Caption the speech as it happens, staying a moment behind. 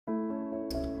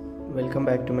welcome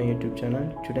back to my YouTube channel.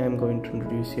 Today I am going to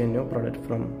introduce you a new product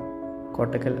from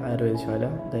Kottakkal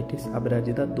Ayurveda, that is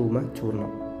Aparajitha Dhooma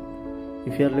Choornam.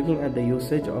 If you are looking at the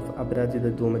usage of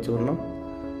Aparajitha Dhooma Choornam,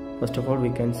 first of all we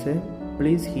can say,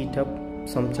 please heat up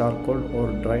some charcoal or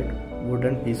dried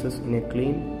wooden pieces in a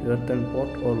clean earthen pot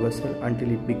or vessel until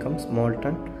it becomes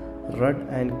molten red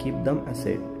and keep them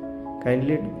aside.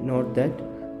 Kindly note that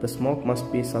the smoke must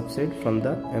be subsided from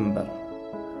the ember.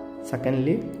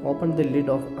 Secondly, open the lid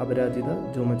of Aparajitha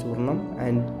Dhooma Choornam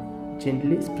and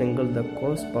gently sprinkle the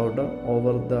coarse powder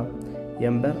over the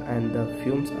ember and the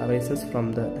fumes arises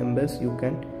from the embers. You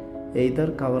can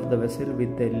either cover the vessel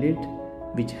with a lid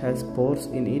which has pores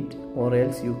in it, or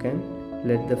else you can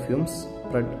let the fumes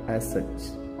spread as such.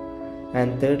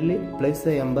 And thirdly, place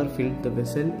the ember filled the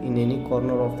vessel in any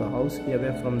corner of the house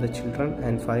away from the children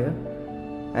and fire.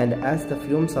 And as the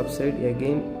fumes subside,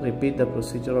 again repeat the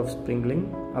procedure of sprinkling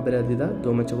Aparajitha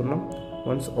Dhooma Choornam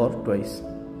once or twice.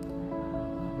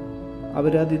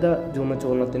 Aparajitha Dhooma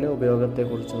Choornത്തിന്റെ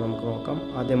ഉപയോഗത്തെക്കുറിച്ച് നമുക്ക് നോക്കാം.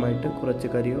 ആദ്യമായിട്ട് കുറച്ച്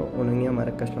കരിയോ ഉണങ്ങിയ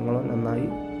മരക്കഷ്ണങ്ങളോ നന്നായി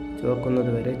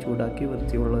ചുവക്കുന്നതുവരെ ചൂടാക്കി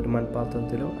വൃത്തിയുള്ള ഒരു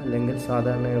മൺപാത്രത്തിലോ അല്ലെങ്കിൽ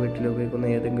സാധാരണ വീട്ടിൽ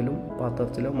ഉപയോഗിക്കുന്ന ഏതെങ്കിലും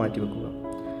പാത്രത്തിലോ മാറ്റിവെക്കുക.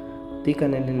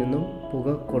 തീക്കനലിൽ നിന്നും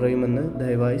പുക കുറയുമെന്ന്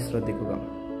ദയവായി ശ്രദ്ധിക്കുക.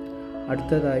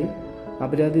 അടുത്തതായി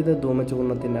Aparajitha Dhooma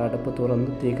Choornത്തിന്റെ അടപ്പ്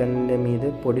തുറന്ന് തീക്കനലിന്റെ മീതെ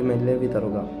പൊടി മെല്ലെ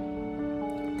വിതറുക.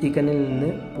 തീക്കനലിൽ നിന്ന്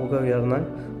പുക ഉയർന്നാൽ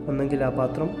ഒന്നെങ്കിൽ ആ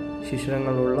പാത്രം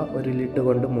ശിശിരങ്ങളുള്ള ഒരു ലിഡ്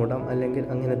കൊണ്ട് മൂടാം, അല്ലെങ്കിൽ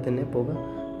അങ്ങനെ തന്നെ പുക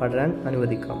പടരാൻ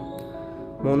അനുവദിക്കാം.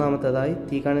 മൂന്നാമത്തേതായി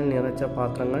തീക്കനൽ നിറച്ച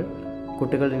പാത്രങ്ങൾ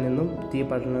കുട്ടികളിൽ നിന്നും തീ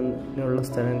പടരാനുള്ള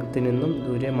സ്ഥലത്തിൽ നിന്നും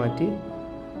ദൂരെ മാറ്റി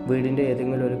വീടിൻ്റെ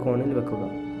ഏതെങ്കിലും ഒരു കോണിൽ വെക്കുക.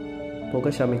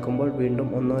 പുക ശമിക്കുമ്പോൾ വീണ്ടും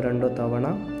ഒന്നോ രണ്ടോ തവണ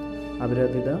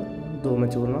Aparajitha Dhooma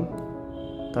Choornam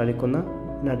തളിക്കുന്ന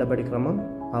നടപടിക്രമം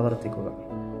ആവർത്തിക്കുക.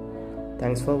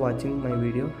 Thanks for watching my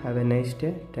video. Have a nice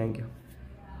day. Thank you.